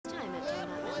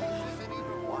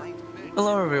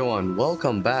Hello everyone,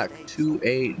 welcome back to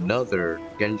another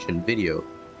Genshin video.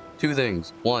 Two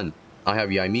things. One, I have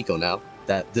Yaimiko now,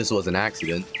 that this was an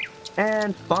accident.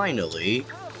 And finally,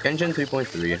 Genshin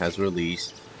 3.3 has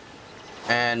released.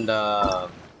 And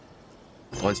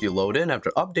once you load in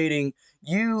after updating,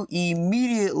 you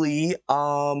immediately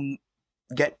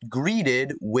get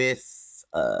greeted with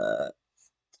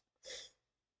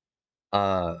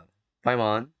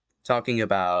Paimon talking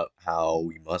about how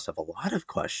we must have a lot of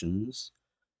questions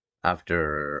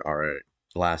after our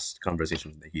last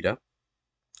conversation with Nahida.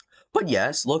 But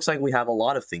yes, looks like we have a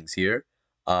lot of things here.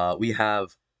 We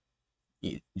have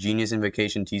Genius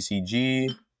Invocation TCG,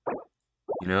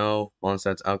 you know,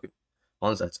 Mondstadt's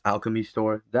Alchemy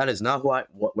Store. That is not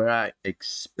where I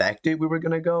expected we were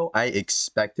gonna go. I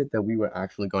expected that we were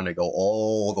actually going to go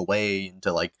all the way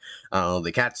into like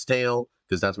the Cat's Tail,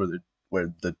 because that's where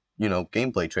the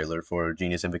gameplay trailer for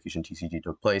Genius Invocation TCG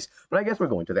took place. But I guess we're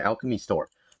going to the Alchemy Store.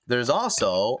 There's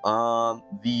also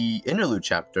the interlude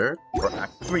chapter for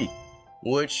Act 3,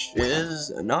 which is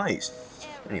nice.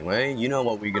 Anyway, you know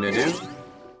what we're gonna do?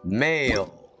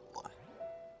 Mail.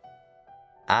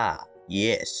 Ah,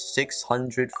 yes,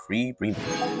 600 free premium.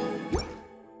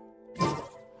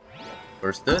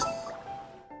 First this.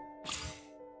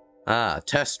 Ah,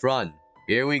 test run.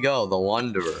 Here we go, the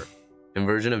Wanderer.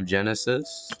 Inversion of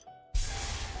Genesis.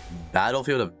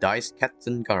 Battlefield of Dice, Cats,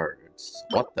 and Cards.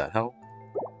 What the hell?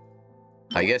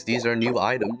 I guess these are new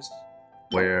items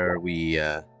where we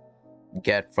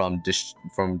get from just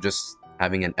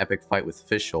having an epic fight with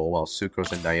Fischl while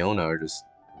Sucrose and Diona are just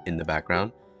in the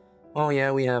background. Oh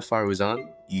yeah, we have Faruzan,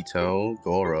 Ito,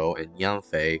 Goro, and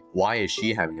Yanfei. Why is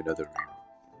she having another review?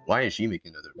 Why is she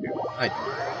making another review?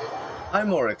 I'm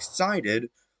more excited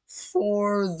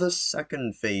for the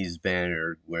second phase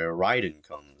banner where Raiden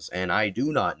comes, and I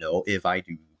do not know if I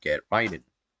do get Raiden.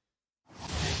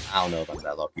 I don't know if I'm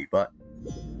that lucky, but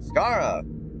Skara!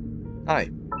 Hi.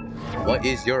 What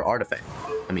is your artifact?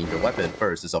 I mean, your weapon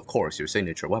first is, of course, your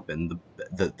signature weapon,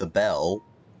 the bell.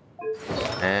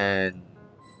 And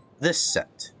this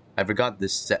set. I forgot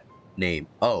this set name.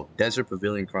 Oh, Desert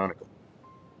Pavilion Chronicle.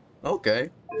 Okay.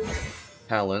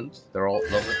 Talent. They're all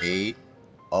level 8.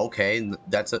 Okay,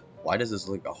 that's a... Why does this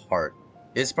look like a heart?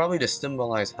 It's probably to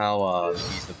symbolize how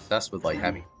he's obsessed with, like,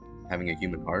 having a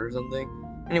human heart or something.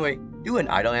 Anyway, do an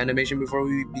idle animation before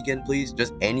we begin, please.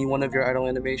 Just any one of your idle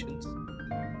animations.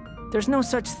 There's no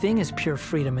such thing as pure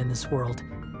freedom in this world.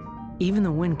 Even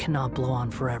the wind cannot blow on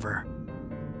forever.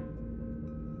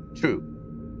 True.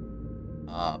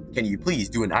 Can you please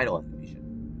do an idle animation?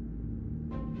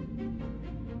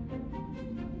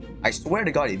 I swear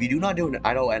to God, if you do not do an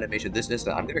idle animation this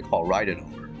instant, I'm gonna call Raiden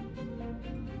over.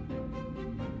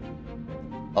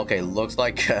 Okay, looks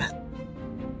like...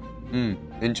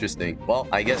 interesting. Well,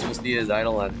 I guess we'll see his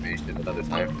idle animation another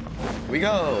time. Here we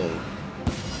go!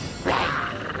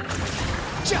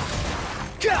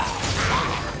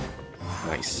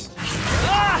 Nice.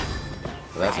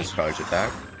 So that's his charge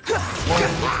attack. 1,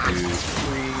 2,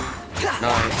 3,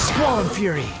 nice. Squall and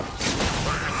Fury!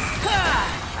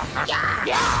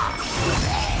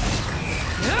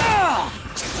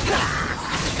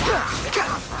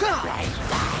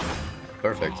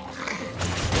 Perfect.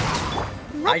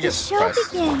 I just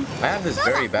pressed. I have this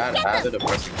very bad habit of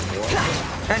pressing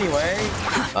 4. Anyway,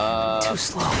 Too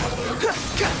slow.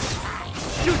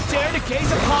 You dare to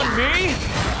gaze upon me?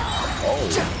 Oh,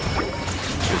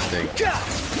 interesting.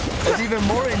 What's even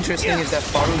more interesting is that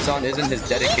Faruzan isn't his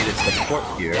dedicated support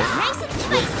here,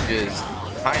 which is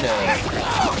kind of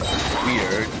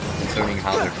weird concerning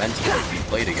how they're meant to be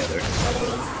played together.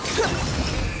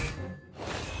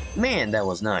 Man, that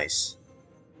was nice.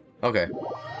 Okay.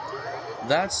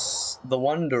 That's the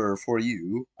Wanderer for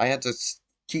you. I had to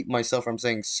keep myself from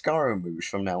saying Scaramouche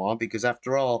from now on, because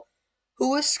after all,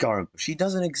 who is Scaramouche? He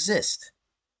doesn't exist.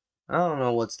 I don't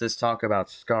know what's this talk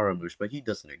about Scaramouche, but he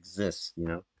doesn't exist, you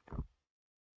know?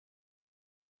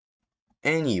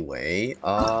 Anyway,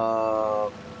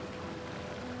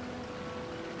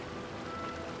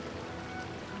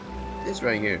 this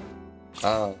right here.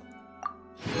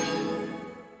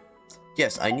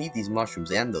 Yes, I need these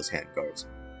mushrooms and those handguards.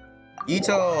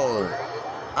 Ito!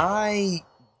 I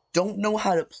don't know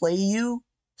how to play you,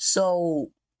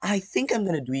 so I think I'm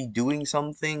gonna be doing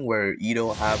something where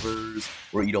Ito Havers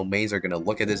or Ito mains are gonna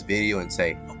look at this video and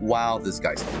say, wow, this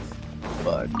guy's tough.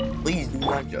 But please do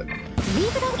not judge me.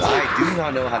 I do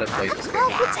not know how to play this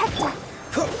character.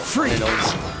 Free!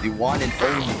 The one and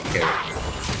only character.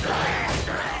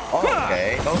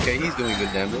 Okay, he's doing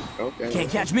good damage. Okay. Can't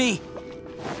catch me.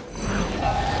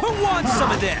 Who wants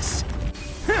some of this?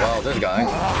 Well, this guy.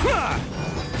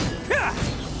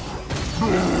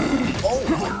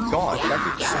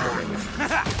 do super damage.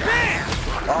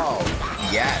 Oh,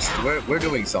 yes, we're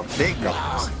doing some big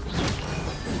numbers.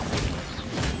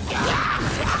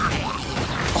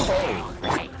 Oh.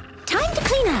 Time to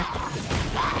clean up.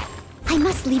 I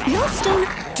must leave no stone.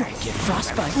 Don't get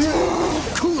frostbite.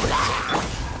 Cool it.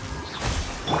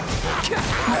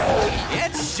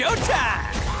 It's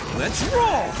showtime! Let's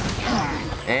roll!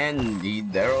 And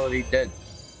they're already dead.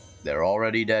 They're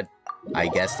already dead. I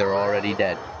guess they're already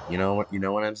dead. You know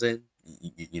what I'm saying?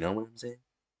 You know what I'm saying?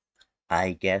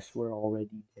 I guess we're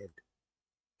already dead.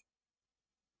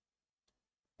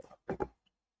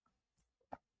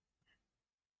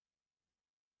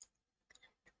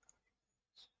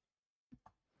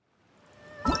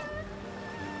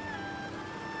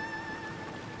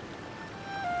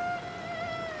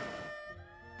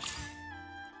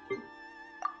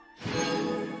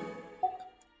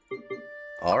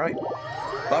 All right,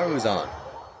 Baruzan,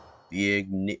 the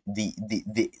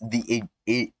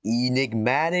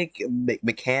enigmatic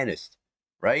mechanist,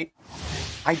 right?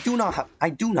 I do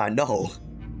not know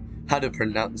how to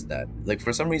pronounce that. Like,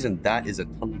 for some reason, that is a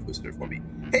tongue twister for me.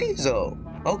 Hazel,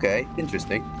 okay,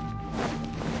 interesting.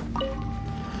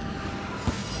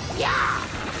 Yeah.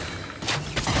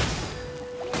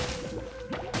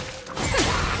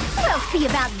 We'll see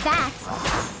about that.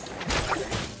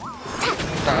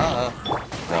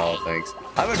 No, thanks.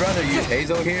 I would rather use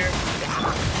Hazel here.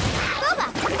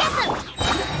 Boba, get them!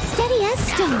 Steady as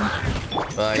stone.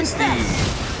 But you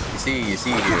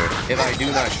see here, if I do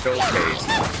not showcase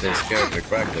this character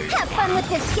correctly. Have fun with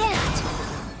this gift.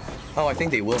 Oh, I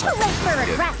think they will. Too late for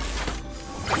regrets.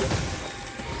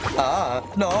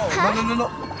 No.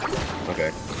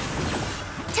 Okay.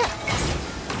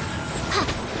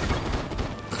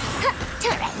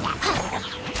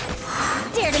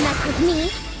 Dare to mess with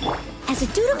me? As a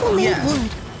dutiful maid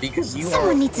would. Because you Someone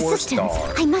are a needs assistance.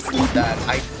 4-star I must leave that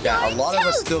a lot of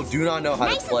us still do not know how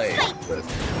to play with.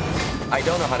 I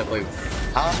don't know how to play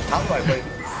with. How do I play?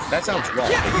 That sounds wrong,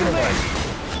 but you know what I mean.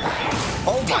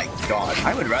 Oh my god,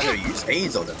 I would rather use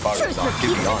Hazel than Baruzan, to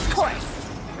be honest.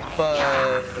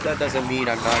 But that doesn't mean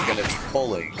I'm not gonna be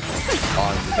pulling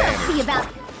on the banner. See about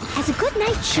as a good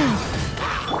knight should.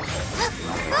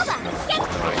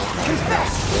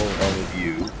 All of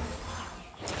you.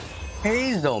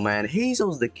 Hazel, man.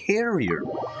 Hazel's the carrier.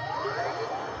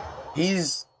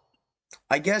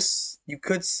 I guess you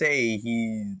could say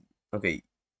okay.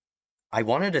 I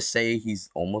wanted to say he's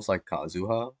almost like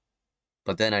Kazuha,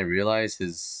 but then I realized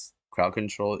his crowd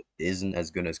control isn't as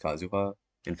good as Kazuha.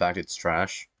 In fact, it's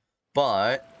trash.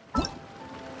 But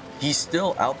he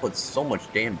still outputs so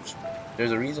much damage.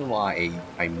 There's a reason why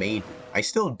I made him. I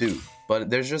still do, but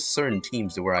there's just certain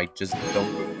teams where I just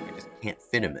can't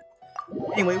fit him in.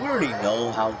 Anyway, we already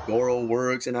know how Goro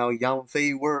works and how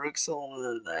Yanfei works, so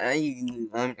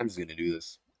I'm just gonna do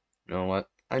this. You know what?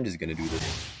 I'm just gonna do this.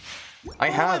 I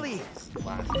have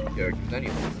last characters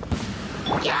anyway.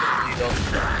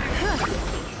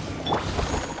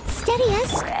 Steady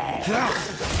as.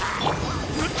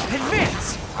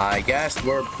 Advance! I guess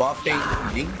we're buffing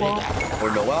Ningguang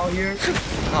or Noelle here.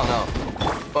 No,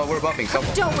 but we're buffing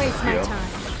someone. Don't waste my time.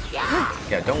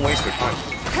 Yeah, don't waste your time.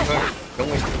 Don't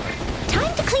waste your time.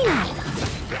 Time to clean up.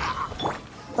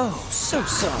 Oh, so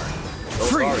sorry. So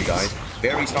sorry, guys.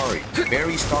 Very sorry.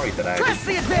 Very sorry that Press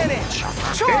the advantage!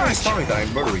 Very Charge! sorry that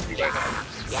I'm murdering you right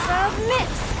Submit.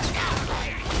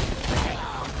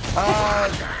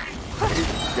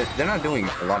 They're not doing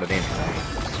a lot of damage.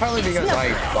 Probably because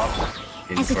I buffed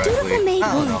incorrectly. I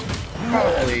don't know.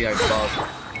 Probably I buffed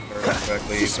her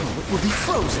incorrectly. This moment will be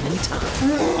frozen in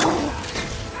time.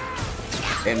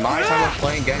 In my time of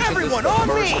playing Genshin, this is the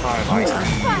first time I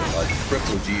see a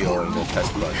triple Geo in the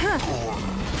test run.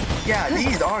 Yeah,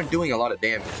 these aren't doing a lot of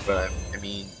damage, but I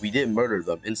mean, we didn't murder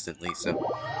them instantly, so...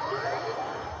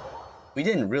 We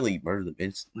didn't really murder them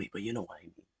instantly, but you know what I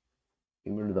mean.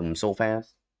 We murdered them so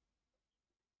fast.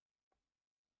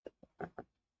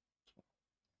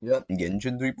 Yep,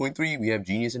 Genshin 3.3, we have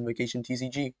Genius Invocation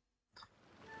TCG.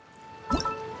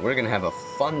 We're gonna have a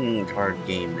fun card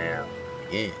game now.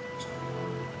 Yeah.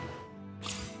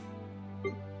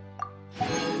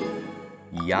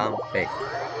 Yanfei.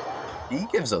 He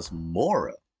gives us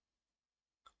Mora.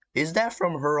 Is that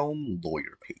from her own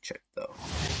lawyer paycheck, though?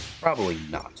 Probably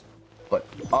not. But,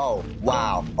 oh,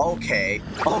 wow. Okay.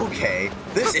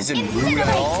 This isn't rude at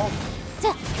all.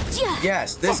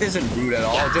 Yes, this isn't rude at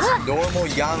all. Just normal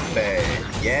Yanfei.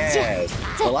 Yes.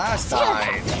 The last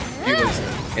time he was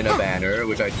in a banner,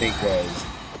 which I think was,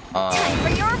 Time for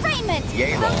your arraignment.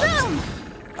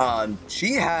 Yelan.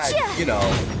 She had, you know,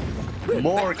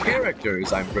 more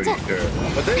characters, I'm pretty sure.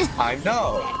 But this time,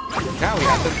 no. Now we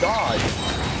have to dodge.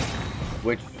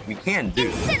 which we can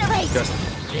do. Incinerate! Just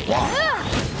wow.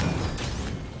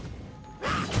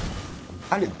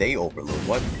 How did they overload?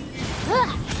 What?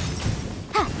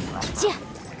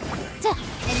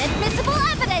 Inadmissible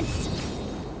evidence!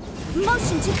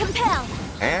 Motion to compel!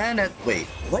 And wait,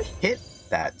 what hit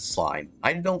that slime?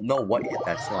 I don't know what hit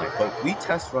that slime, but we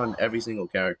test run every single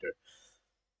character.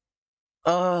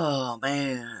 Oh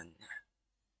man.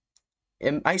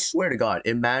 I swear to God,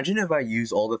 imagine if I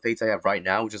use all the fates I have right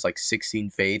now, which is like 16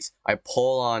 fates, I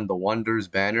pull on the Wonders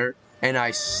banner, and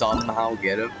I somehow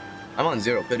get him. I'm on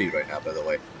 0 pity right now, by the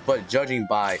way. But judging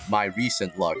by my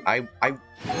recent luck, I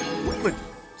would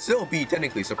still be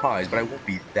technically surprised, but I won't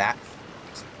be that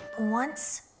surprised.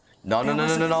 Once. No.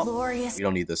 Glorious. We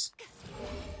don't need this.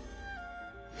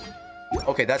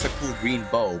 Okay, that's a cool green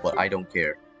bow, but I don't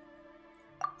care.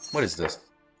 What is this?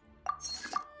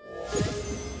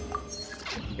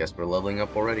 Guess we're leveling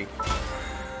up already.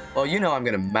 Well, you know I'm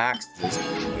gonna max this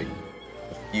in like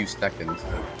a few seconds.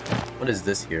 What is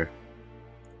this here?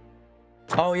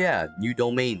 Oh yeah, new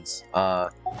domains.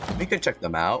 We could check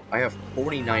them out. I have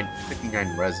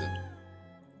 59 resin.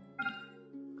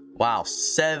 Wow,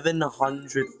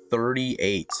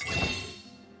 738.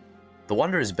 The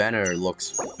Wonders banner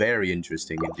looks very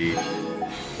interesting indeed.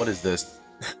 What is this?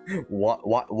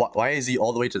 Why is he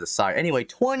all the way to the side? Anyway,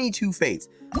 22 fates.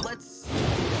 Let's...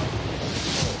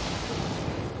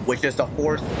 Which is the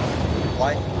fourth...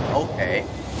 What? Okay.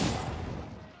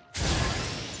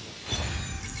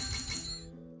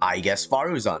 I guess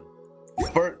Faruzan.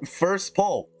 First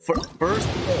pull. First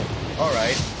pull.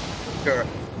 Alright. Sure.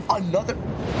 Another...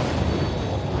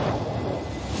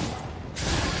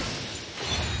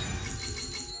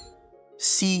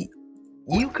 See,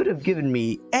 you could have given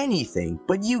me anything,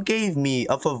 but you gave me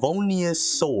a Favonius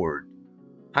sword.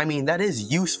 I mean, that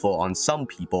is useful on some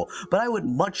people, but I would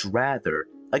much rather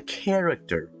a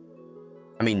character.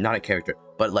 I mean, not a character,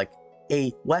 but like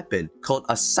a weapon called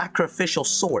a sacrificial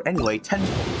sword. Anyway, 10...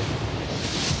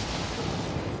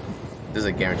 This is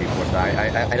a guaranteed force, but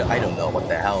I don't know what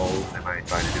the hell am I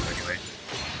trying to do anyway.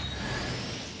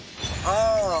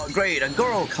 Oh, great, a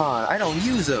Gorokan. I don't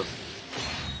use him.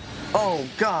 Oh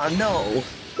god, no!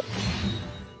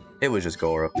 It was just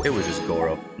Goro. It was just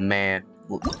Goro. Man.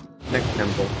 Next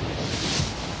temple.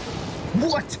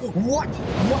 What? What?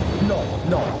 What? No,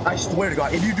 no. I swear to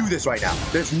God, if you do this right now,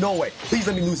 there's no way. Please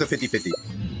let me lose a 50-50.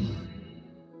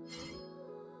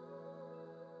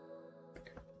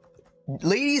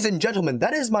 Ladies and gentlemen,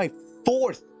 that is my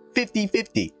 4th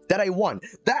 50-50 that I won.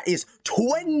 That is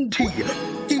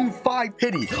 25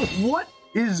 pity. What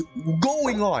is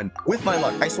going on with my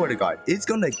luck? I swear to God, it's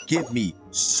gonna give me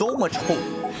so much hope,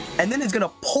 and then it's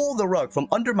gonna pull the rug from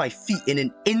under my feet in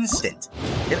an instant.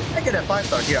 If I get a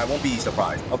 5-star here, I won't be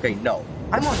surprised. Okay, no,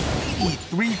 I'm on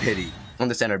 83 pity on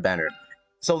the standard banner,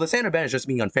 so the standard banner is just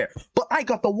being unfair. But I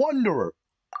got the Wanderer.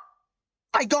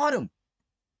 I got him.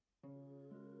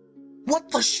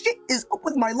 What the shit is up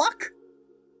with my luck,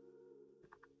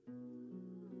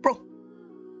 bro?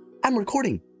 I'm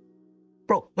recording,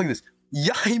 bro. Look at this.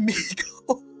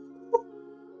 Yaimiko.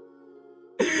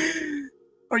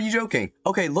 Are you joking?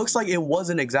 Okay, looks like it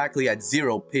wasn't exactly at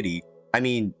 0 pity. I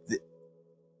mean,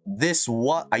 this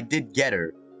what I did get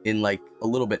her in like a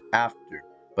little bit after,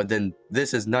 but then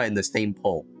this is not in the same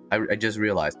poll. I just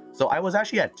realized. So I was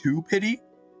actually at 2 pity,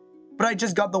 but I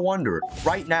just got the Wanderer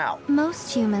right now.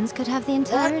 Most humans could have the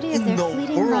entirety of their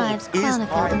fleeting lives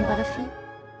chronicled in but a few.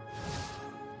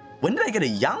 When did I get a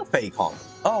Yanfei comp?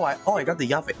 Oh, I got the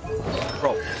Yanfei.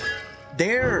 Bro,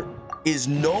 there is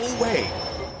no way.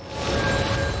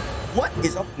 What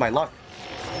is up with my luck?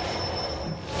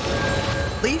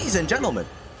 Ladies and gentlemen.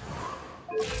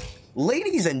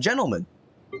 Ladies and gentlemen.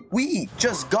 We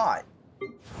just got...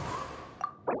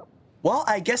 Well,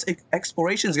 I guess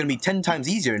exploration is going to be 10 times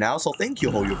easier now, so thank you,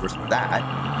 Hoyoverse, for that.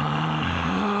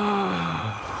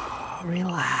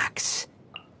 Relax.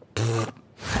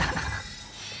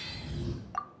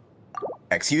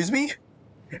 Excuse me?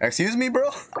 Excuse me,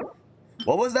 bro?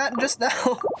 What was that just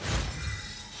now?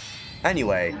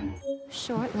 Anyway.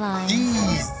 Short line.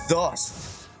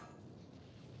 Jesus!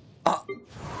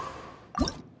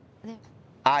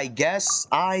 I guess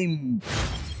I'm...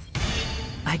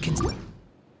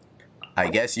 I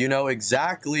guess you know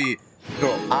exactly.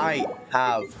 Girl, I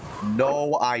have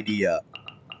no idea.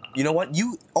 You know what?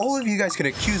 All of you guys can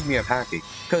accuse me of hacking,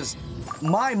 because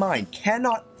my mind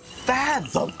cannot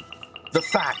fathom the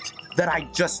fact that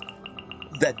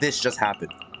this just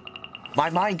happened. My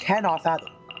mind cannot fathom.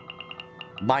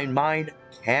 My mind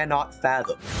cannot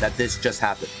fathom that this just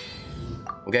happened.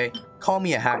 Okay? Call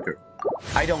me a hacker.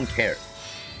 I don't care.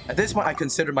 At this point, I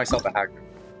consider myself a hacker.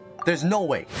 There's no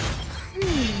way.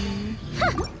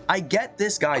 I get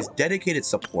this guy's dedicated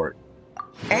support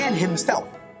and himself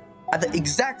at the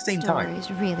exact same time.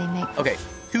 Stories really make. Okay,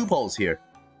 2 polls here.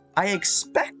 I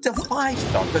expect a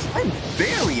 5-star because I'm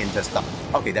very into stuff.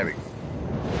 Okay, there we go.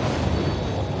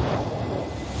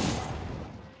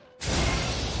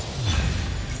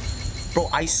 Bro,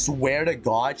 I swear to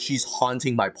God, she's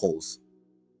haunting my polls.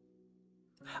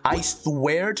 I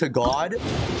swear to God,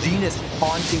 Jean is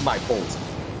haunting my polls.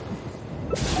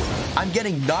 I'm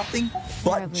getting nothing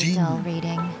but Jean. Dull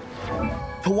reading.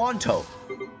 Toronto,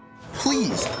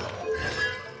 please.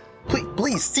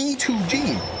 Please, C2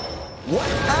 Jean. What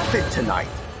happened tonight?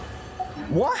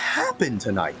 What happened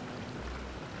tonight?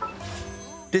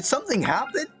 Did something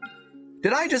happen?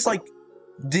 Did I just like...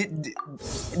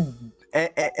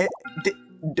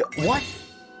 What?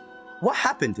 What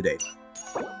happened today?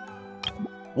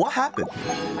 What happened?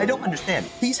 I don't understand.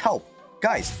 Please help.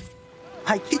 Guys,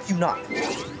 I kid you not.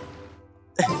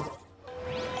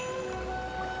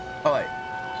 Alright.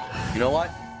 You know what?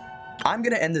 I'm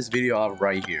gonna end this video off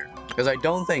right here. Because I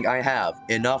don't think I have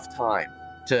enough time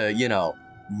to, you know,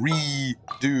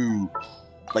 do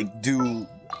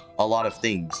a lot of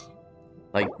things.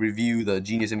 Like, review the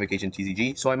Genius Invocation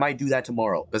TCG. So I might do that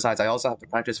tomorrow. Besides, I also have to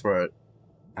practice for a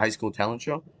high school talent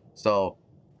show. So...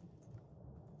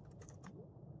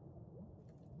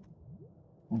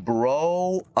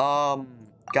 Bro,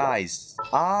 guys,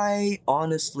 I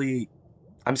honestly...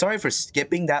 I'm sorry for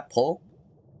skipping that poll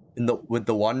with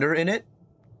the wonder in it.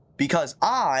 Because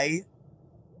I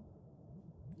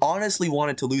honestly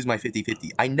wanted to lose my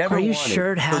 50-50. I never wanted Are you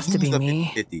sure it has to be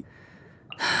me? 50-50.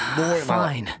 More in my life.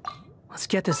 Fine. Let's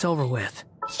get this over with.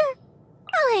 Sure.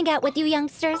 I'll hang out with you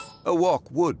youngsters. A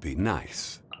walk would be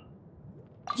nice.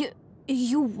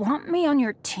 You want me on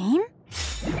your team?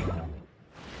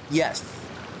 Yes,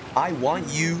 I want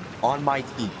you on my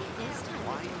team.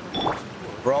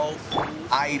 Bro,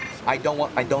 I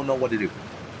don't know what to do.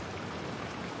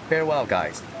 Farewell,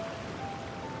 guys.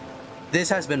 This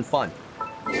has been fun.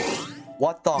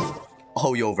 What the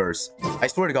Hoyoverse? I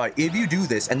swear to God, if you do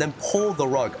this and then pull the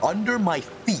rug under my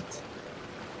feet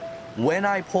when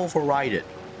I pull for Raiden,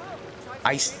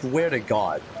 I swear to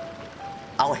God,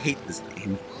 I'll hate this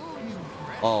game.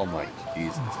 Oh my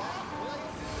Jesus.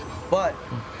 But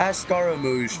as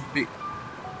Scaramouche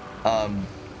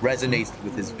resonates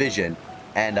with his vision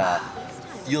and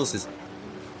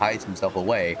hides himself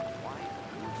away,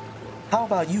 how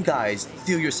about you guys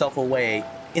steal yourself away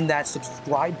in that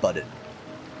subscribe button?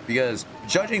 Because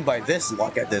judging by this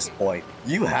luck at this point,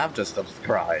 you have to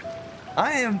subscribe.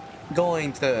 I am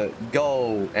going to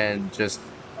go and just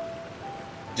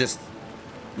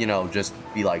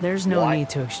be like, There's no what? need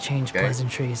to exchange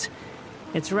pleasantries.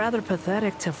 It's rather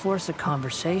pathetic to force a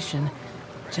conversation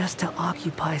just to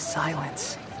occupy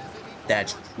silence.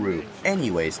 That's true.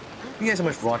 Anyways, thank you guys so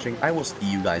much for watching. I will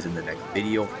see you guys in the next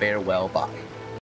video. Farewell, bye.